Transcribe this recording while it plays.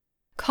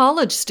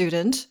College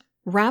student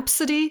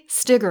Rhapsody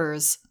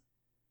Stiggers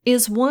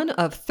is one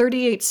of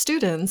 38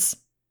 students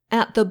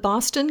at the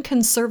Boston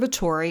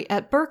Conservatory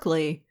at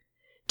Berkeley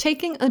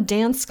taking a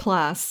dance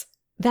class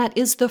that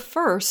is the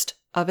first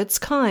of its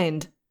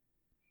kind.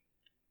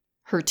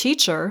 Her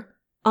teacher,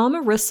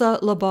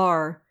 Amarissa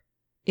Labar,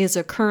 is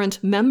a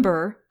current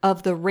member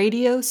of the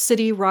Radio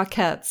City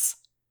Rockettes,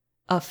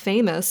 a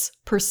famous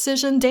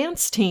precision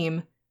dance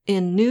team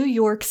in New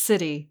York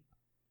City.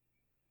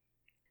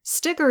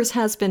 Stiggers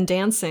has been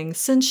dancing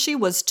since she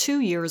was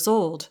 2 years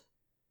old.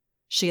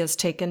 She has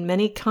taken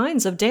many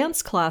kinds of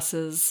dance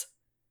classes.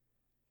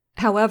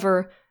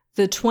 However,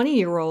 the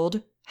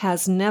 20-year-old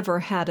has never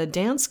had a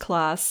dance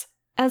class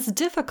as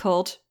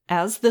difficult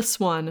as this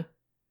one.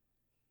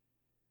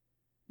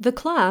 The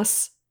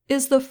class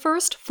is the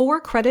first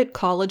 4-credit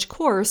college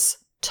course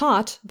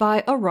taught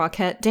by a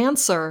Rockette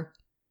dancer.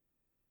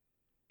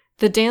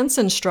 The dance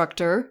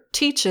instructor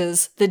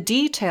teaches the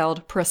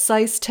detailed,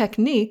 precise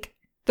technique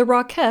the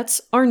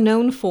Rockettes are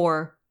known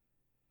for.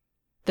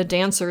 The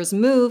dancers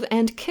move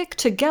and kick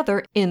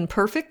together in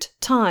perfect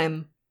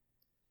time.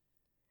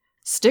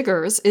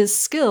 Stiggers is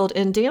skilled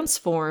in dance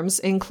forms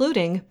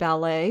including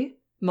ballet,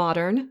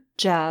 modern,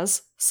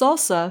 jazz,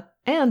 salsa,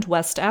 and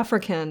West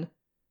African.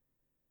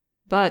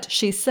 But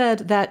she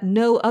said that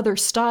no other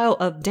style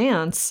of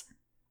dance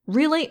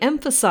really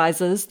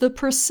emphasizes the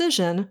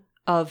precision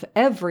of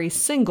every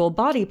single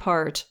body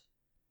part.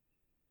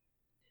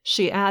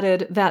 She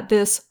added that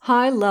this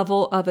high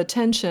level of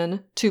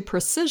attention to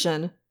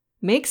precision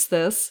makes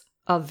this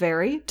a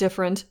very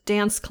different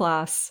dance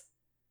class.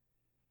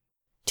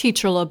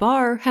 Teacher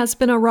Labar has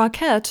been a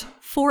Rockette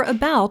for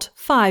about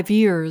 5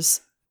 years.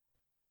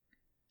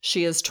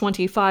 She is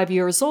 25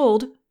 years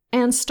old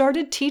and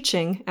started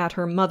teaching at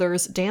her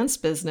mother's dance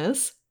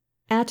business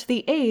at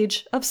the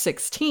age of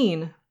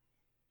 16.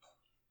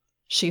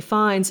 She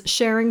finds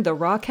sharing the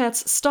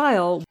Rockettes'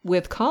 style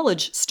with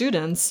college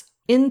students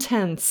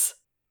intense.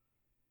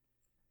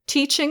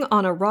 Teaching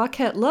on a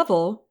Rockette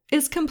level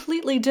is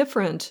completely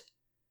different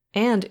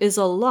and is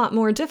a lot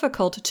more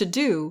difficult to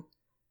do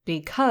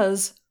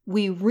because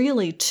we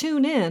really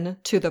tune in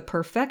to the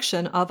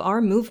perfection of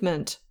our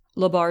movement,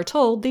 Labar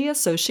told the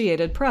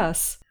Associated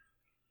Press.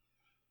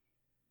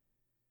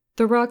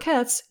 The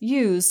Rockettes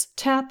use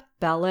tap,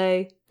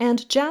 ballet,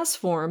 and jazz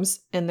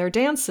forms in their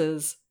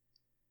dances.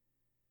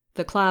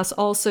 The class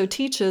also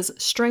teaches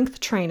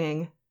strength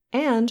training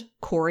and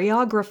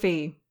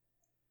choreography.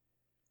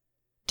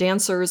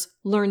 Dancers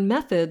learn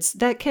methods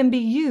that can be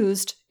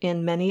used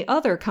in many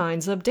other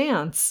kinds of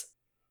dance.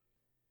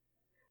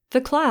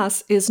 The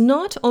class is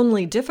not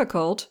only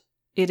difficult,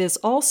 it is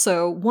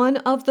also one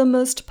of the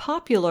most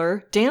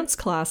popular dance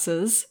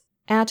classes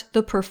at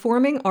the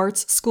Performing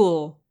Arts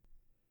School.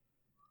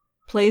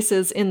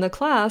 Places in the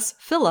class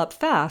fill up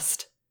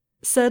fast,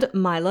 said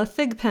Mila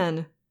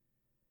Thigpen.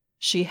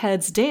 She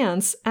heads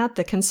dance at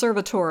the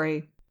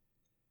conservatory.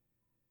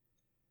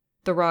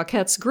 The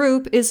Rockettes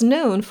group is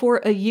known for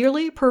a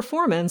yearly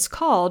performance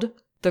called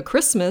the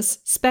Christmas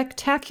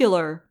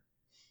Spectacular.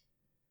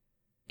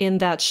 In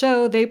that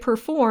show, they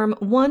perform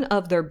one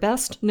of their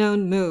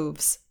best-known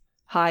moves,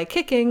 high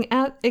kicking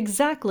at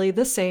exactly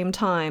the same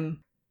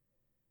time.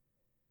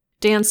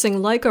 Dancing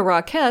like a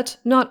Rockette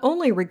not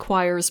only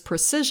requires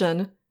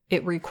precision,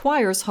 it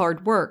requires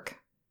hard work.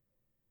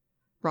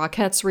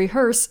 Rockettes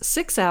rehearse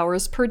 6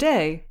 hours per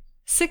day,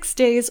 6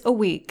 days a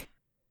week.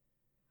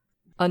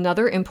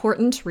 Another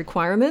important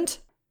requirement: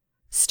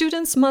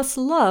 students must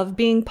love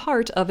being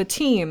part of a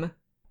team.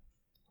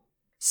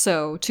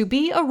 So, to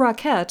be a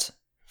Rockette,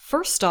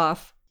 first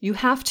off, you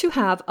have to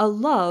have a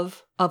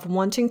love of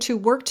wanting to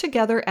work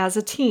together as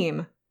a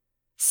team,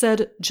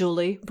 said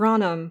Julie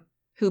Branham,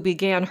 who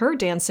began her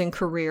dancing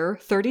career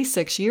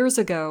 36 years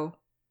ago.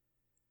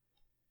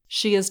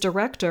 She is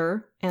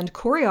director and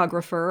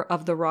choreographer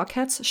of the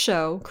Rockettes'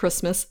 show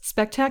Christmas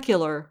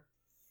Spectacular.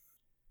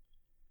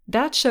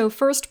 That show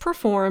first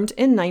performed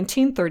in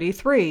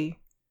 1933.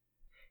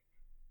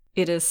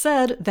 It is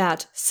said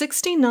that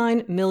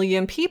 69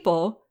 million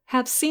people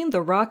have seen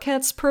the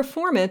Rockettes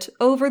perform it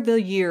over the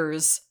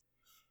years.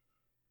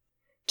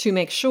 To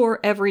make sure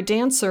every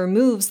dancer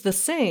moves the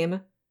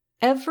same,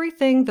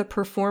 everything the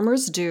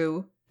performers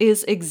do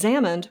is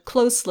examined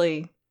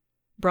closely,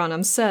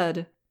 Branham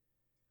said.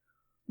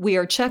 We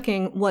are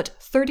checking what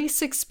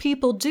 36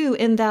 people do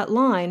in that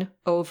line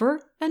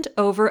over and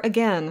over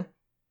again.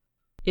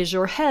 Is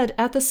your head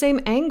at the same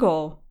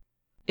angle?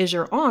 Is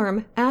your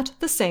arm at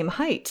the same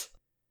height?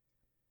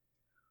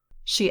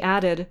 She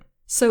added,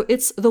 so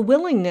it's the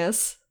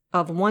willingness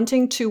of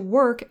wanting to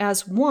work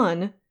as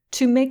one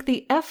to make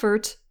the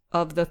effort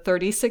of the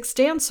 36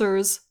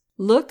 dancers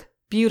look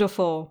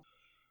beautiful.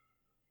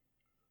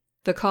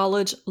 The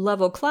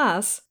college-level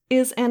class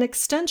is an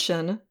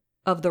extension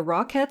of the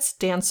Rockettes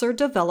Dancer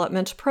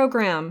Development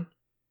Program.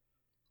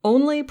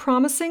 Only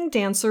promising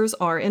dancers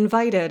are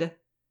invited.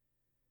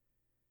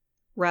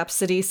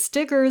 Rhapsody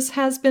Stiggers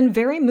has been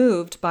very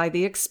moved by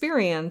the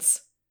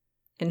experience.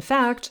 In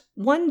fact,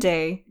 one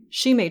day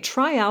she may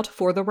try out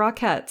for the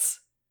Rockettes.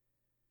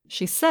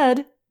 She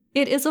said,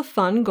 It is a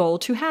fun goal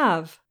to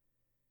have.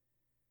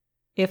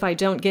 If I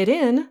don't get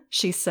in,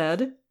 she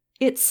said,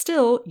 it's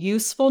still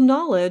useful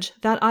knowledge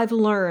that I've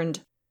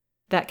learned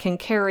that can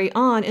carry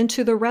on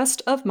into the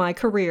rest of my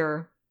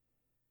career.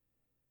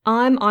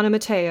 I'm Anna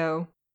Matteo.